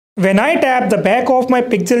When I tap the back of my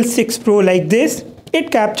Pixel 6 Pro like this,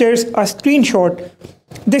 it captures a screenshot.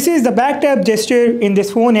 This is the back tap gesture in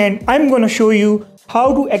this phone and I'm going to show you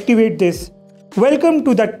how to activate this. Welcome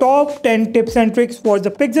to the top 10 tips and tricks for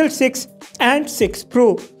the Pixel 6 and 6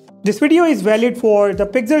 Pro. This video is valid for the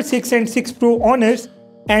Pixel 6 and 6 Pro owners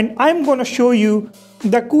and I'm going to show you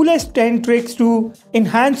the coolest 10 tricks to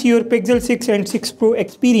enhance your Pixel 6 and 6 Pro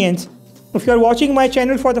experience. If you are watching my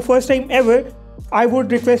channel for the first time ever, I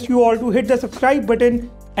would request you all to hit the subscribe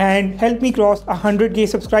button and help me cross 100k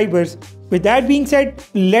subscribers. With that being said,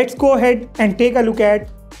 let's go ahead and take a look at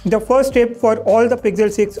the first tip for all the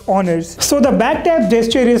Pixel 6 owners. So the back tap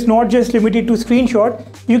gesture is not just limited to screenshot.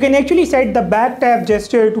 You can actually set the back tap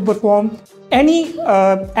gesture to perform any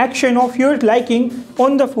action of your liking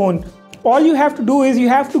on the phone. All you have to do is you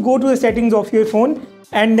have to go to the settings of your phone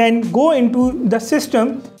and then go into the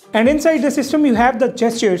system, and inside the system you have the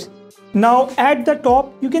gestures. Now at the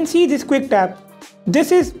top you can see this quick tap.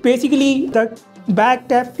 This is basically the back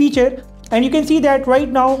tap feature, and you can see that right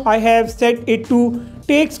now I have set it to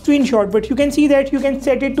take screenshot, but you can see that you can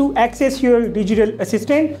set it to access your digital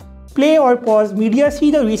assistant, play or pause media,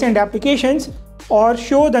 see the recent applications, or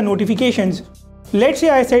show the notifications. Let's say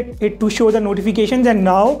I set it to show the notifications, and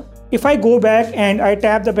now if I go back and I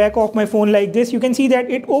tap the back of my phone like this, you can see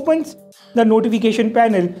that it opens the notification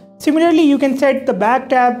panel. Similarly, you can set the back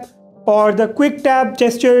tap or the quick tap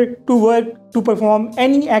gesture to work to perform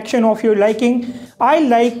any action of your liking. I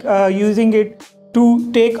like using it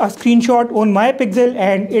to take a screenshot on my Pixel,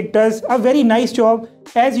 and it does a very nice job.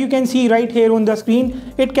 As you can see right here on the screen,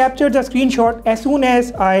 it captures the screenshot as soon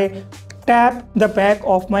as I tap the back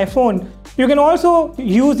of my phone. You can also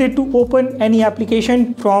use it to open any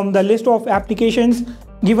application from the list of applications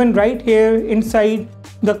given right here inside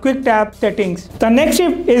the quick tap settings. The next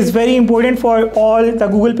tip is very important for all the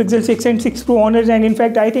Google Pixel 6 and 6 Pro owners, and in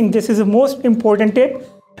fact I think this is the most important tip.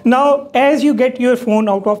 Now as you get your phone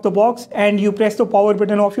out of the box and you press the power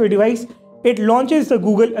button of your device, it launches the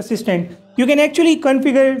Google Assistant. You can actually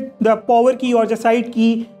configure the power key or the side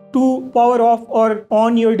key to power off or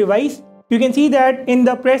on your device. You can see that in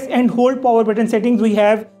the press and hold power button settings we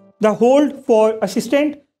have the hold for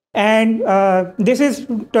assistant, and this is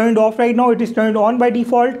turned off right now. It is turned on by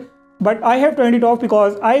default, but I have turned it off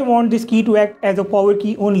because I want this key to act as a power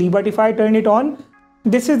key only. But if I turn it on,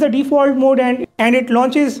 this is the default mode, and it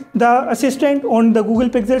launches the assistant on the Google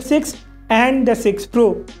Pixel 6 and the 6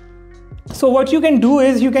 Pro. So what you can do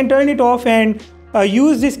is you can turn it off and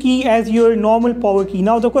use this key as your normal power key.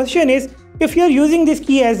 Now the question is, if you're using this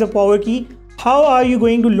key as the power key, how are you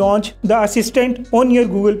going to launch the assistant on your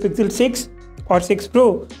Google Pixel 6 or 6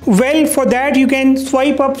 Pro? Well, for that you can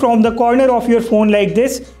swipe up from the corner of your phone like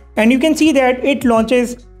this, and you can see that it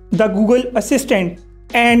launches the Google Assistant.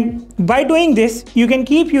 And by doing this, you can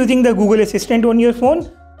keep using the Google Assistant on your phone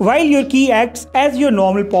while your key acts as your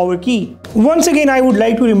normal power key. Once again, I would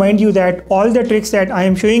like to remind you that all the tricks that I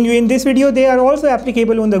am showing you in this video, they are also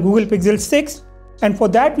applicable on the Google Pixel 6. And for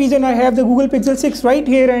that reason, I have the Google Pixel 6 right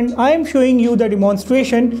here, and I am showing you the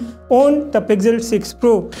demonstration on the Pixel 6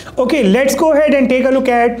 Pro. Okay, let's go ahead and take a look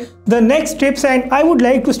at the next tips, and I would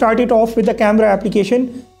like to start it off with the camera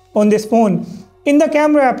application on this phone. In the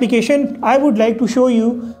camera application, I would like to show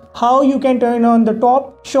you how you can turn on the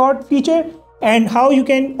top shot feature and how you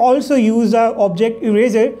can also use the object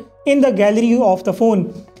eraser in the gallery of the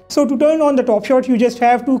phone. So to turn on the top shot, you just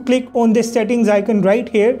have to click on this settings icon right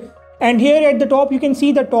here. And here at the top you can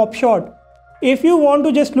see the top shot. If you want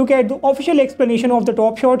to just look at the official explanation of the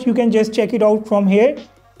top shot, you can just check it out from here.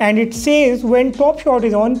 And it says when top shot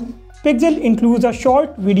is on, Pixel includes a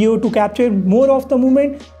short video to capture more of the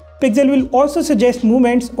movement. Pixel will also suggest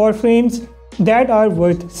movements or frames that are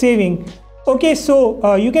worth saving. Okay,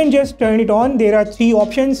 so you can just turn it on. There are three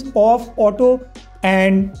options: off, auto,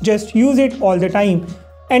 and just use it all the time.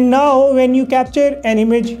 And now when you capture an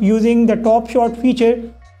image using the top shot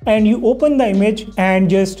feature, and you open the image and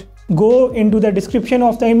just go into the description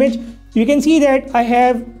of the image, you can see that I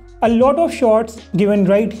have a lot of shots given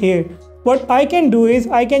right here. What I can do is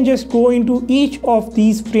I can just go into each of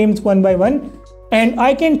these frames one by one, and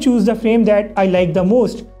I can choose the frame that I like the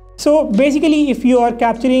most. So basically, if you are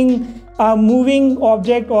capturing a moving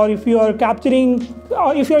object, or if you are trying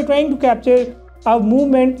to capture a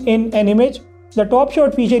movement in an image, the top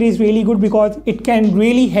shot feature is really good because it can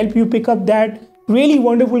really help you pick up that really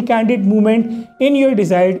wonderful candid movement in your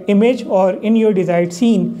desired image or in your desired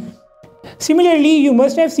scene. Similarly, you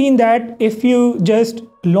must have seen that if you just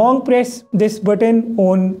long press this button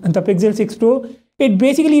on the Pixel 6 Pro, it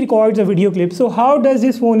basically records a video clip. So how does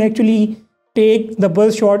this phone actually take the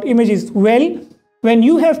buzz shot images? Well, when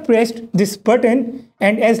you have pressed this button,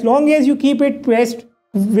 and as long as you keep it pressed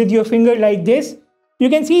with your finger like this, you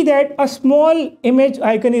can see that a small image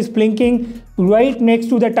icon is blinking right next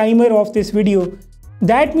to the timer of this video.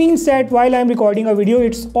 That means that while I'm recording a video,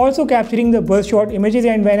 it's also capturing the burst shot images,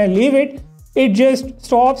 and when I leave it, it just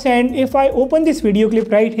stops. And if I open this video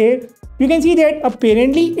clip right here, you can see that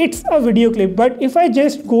apparently it's a video clip. But if I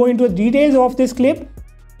just go into the details of this clip,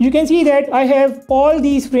 you can see that I have all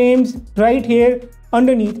these frames right here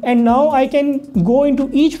underneath, and now I can go into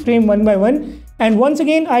each frame one by one, and once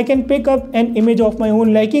again I can pick up an image of my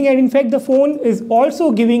own liking. And in fact, the phone is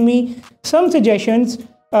also giving me some suggestions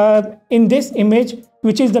in this image,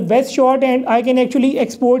 which is the best shot, and I can actually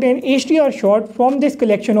export an HDR shot from this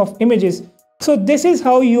collection of images. So this is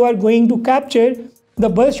how you are going to capture the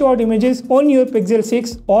burst shot images on your Pixel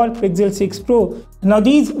 6 or Pixel 6 Pro. Now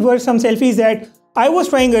these were some selfies that I was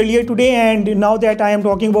trying earlier today, and now that I am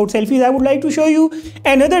talking about selfies, I would like to show you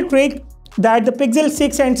another trick that the Pixel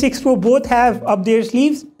 6 and 6 Pro both have up their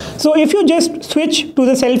sleeves. So if you just switch to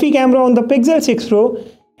the selfie camera on the Pixel 6 Pro,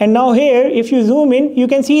 and now here if you zoom in, you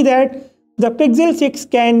can see that the Pixel 6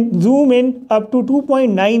 can zoom in up to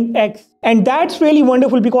 2.9x, and that's really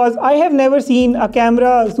wonderful because I have never seen a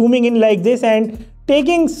camera zooming in like this and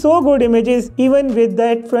taking so good images even with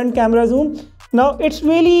that front camera zoom. Now it's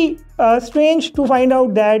really strange to find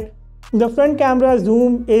out that the front camera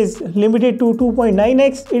zoom is limited to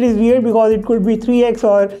 2.9x. It is weird because it could be 3x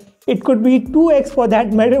or it could be 2x for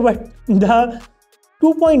that matter, but the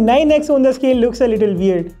 2.9x on the scale looks a little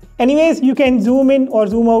weird. Anyways, you can zoom in or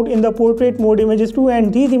zoom out in the portrait mode images too,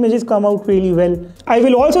 and these images come out really well. I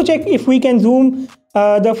will also check if we can zoom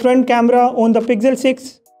the front camera on the Pixel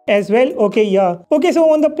 6 as well. Okay, yeah. Okay,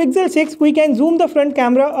 so on the Pixel 6, we can zoom the front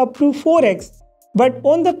camera up to 4x. But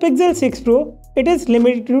on the Pixel 6 Pro, it is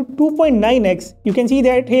limited to 2.9x. You can see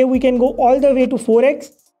that here we can go all the way to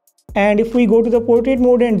 4x. And if we go to the portrait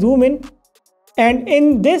mode and zoom in, and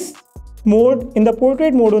in this mode, in the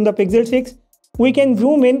portrait mode on the Pixel 6, we can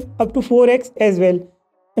zoom in up to 4x as well.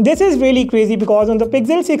 And this is really crazy because on the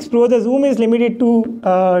Pixel 6 Pro, the zoom is limited to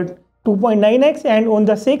 2.9x, and on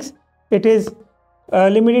the 6, it is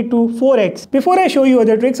limited to 4x. Before I show you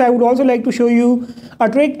other tricks, I would also like to show you a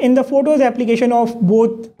trick in the Photos application of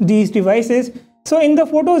both these devices. So in the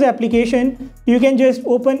Photos application, you can just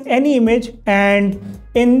open any image, and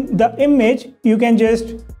in the image, you can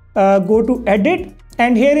just go to Edit,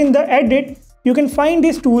 and here in the Edit, you can find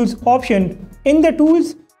this Tools option. In the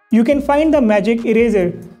Tools, you can find the Magic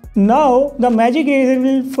Eraser. Now, the Magic Eraser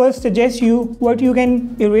will first suggest you what you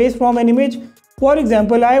can erase from an image. For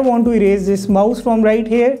example, I want to erase this mouse from right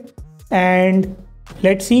here, and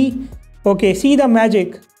let's see. Okay, see the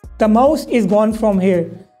magic. The mouse is gone from here.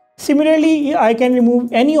 Similarly, I can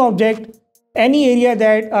remove any object, any area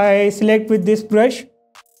that I select with this brush.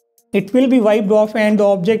 It will be wiped off and the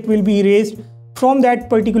object will be erased from that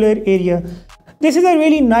particular area. This is a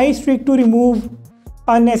really nice trick to remove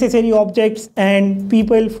unnecessary objects and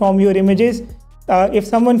people from your images. If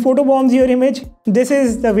someone photobombs your image, this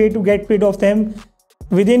is the way to get rid of them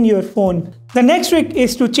within your phone. The next trick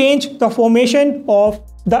is to change the formation of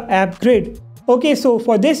the app grid. Okay, so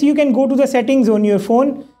for this you can go to the settings on your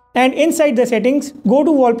phone, and inside the settings, go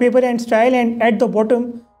to wallpaper and style, and at the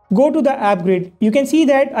bottom, go to the app grid. You can see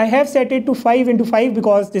that I have set it to 5x5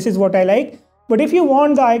 because this is what I like. But if you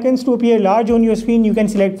want the icons to appear large on your screen, you can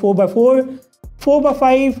select 4x4,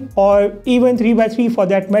 4x5, or even 3x3 for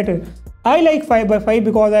that matter. I like 5x5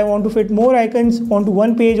 because I want to fit more icons onto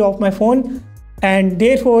one page of my phone, and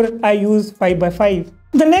therefore I use 5x5.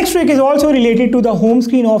 The next trick is also related to the home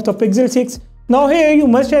screen of the Pixel 6. Now here you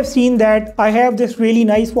must have seen that I have this really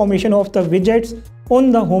nice formation of the widgets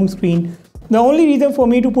on the home screen. The only reason for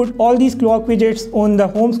me to put all these clock widgets on the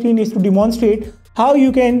home screen is to demonstrate how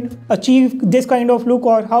you can achieve this kind of look,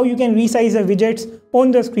 or how you can resize the widgets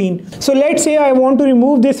on the screen. So let's say I want to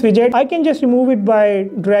remove this widget. I can just remove it by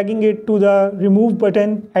dragging it to the remove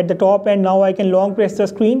button at the top, and now I can long press the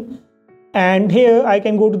screen, and here I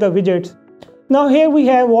can go to the widgets. Now here we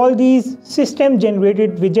have all these system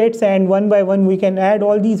generated widgets, and one by one we can add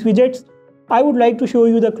all these widgets. I would like to show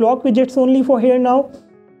you the clock widgets only for here now.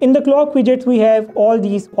 In the clock widgets we have all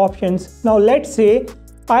these options. Now let's say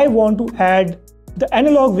I want to add the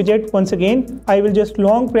analog widget. Once again, I will just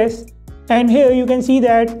long press, and here you can see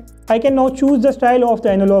that I can now choose the style of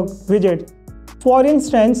the analog widget. For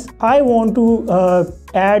instance, I want to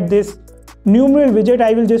add this numeral widget.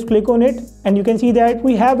 I will just click on it, and you can see that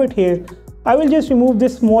we have it here. I will just remove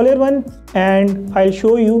this smaller one, and I'll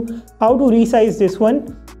show you how to resize this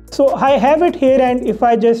one. So I have it here, and if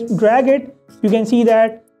I just drag it, you can see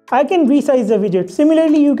that I can resize the widget.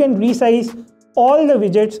 Similarly, you can resize all the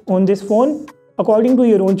widgets on this phone according to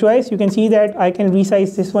your own choice. You can see that I can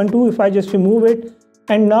resize this one too if I just remove it.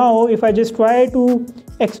 And now if I just try to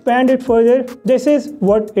expand it further, this is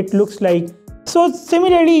what it looks like. So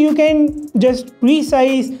similarly, you can just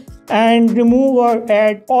resize and remove or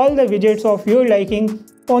add all the widgets of your liking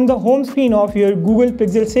on the home screen of your Google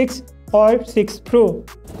Pixel 6 or 6 Pro.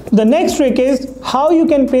 The next trick is how you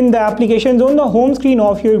can pin the applications on the home screen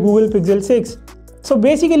of your Google Pixel 6. So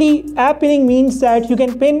basically, app pinning means that you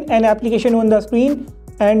can pin an application on the screen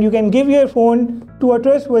and you can give your phone to a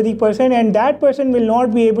trustworthy person, and that person will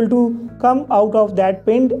not be able to come out of that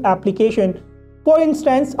pinned application. For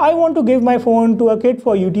instance, I want to give my phone to a kid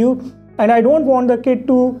for YouTube and I don't want the kid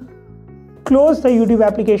to close the YouTube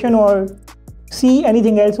application or see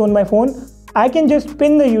anything else on my phone. I can just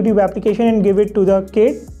pin the YouTube application and give it to the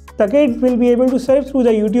kid. The kid will be able to surf through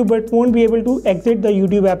the YouTube but won't be able to exit the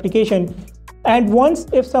YouTube application. And once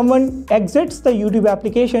if someone exits the YouTube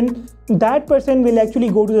application, that person will actually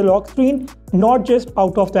go to the lock screen, not just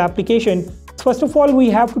out of the application. First of all, we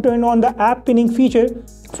have to turn on the app pinning feature.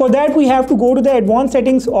 For that, we have to go to the advanced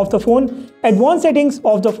settings of the phone. Advanced settings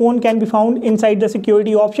of the phone can be found inside the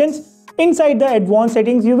security options. Inside the advanced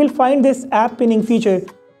settings, you will find this app pinning feature.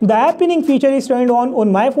 The app pinning feature is turned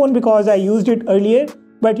on my phone because I used it earlier,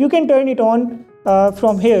 but you can turn it on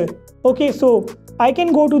from here. Okay, so I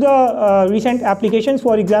can go to the recent applications.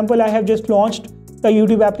 For example, I have just launched the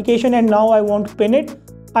YouTube application and now I want to pin it.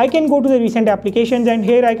 I can go to the recent applications and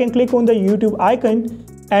here I can click on the YouTube icon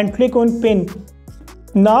and click on pin.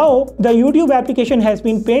 Now the YouTube application has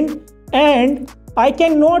been pinned and I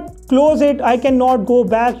cannot close it. I cannot go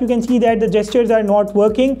back. You can see that the gestures are not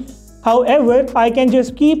working. However, I can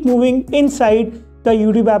just keep moving inside the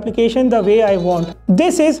YouTube application the way I want.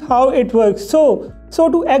 This is how it works. So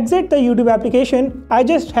to exit the YouTube application, I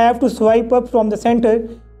just have to swipe up from the center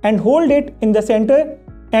and hold it in the center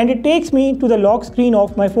and it takes me to the lock screen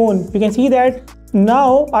of my phone. You can see that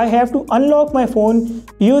now I have to unlock my phone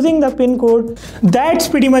using the pin code. That's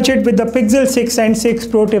pretty much it with the Pixel 6 and 6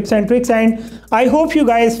 Pro tips and tricks, and I hope you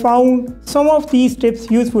guys found some of these tips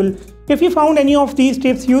useful. If you found any of these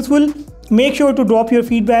tips useful, make sure to drop your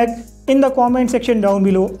feedback in the comment section down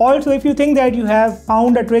below. Also, if you think that you have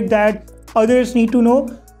found a trick that others need to know,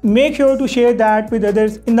 make sure to share that with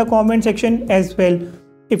others in the comment section as well.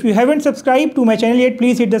 If you haven't subscribed to my channel yet,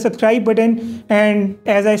 please hit the subscribe button, and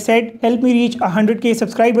as I said, help me reach 100k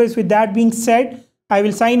subscribers. With that being said, I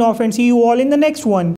will sign off and see you all in the next one.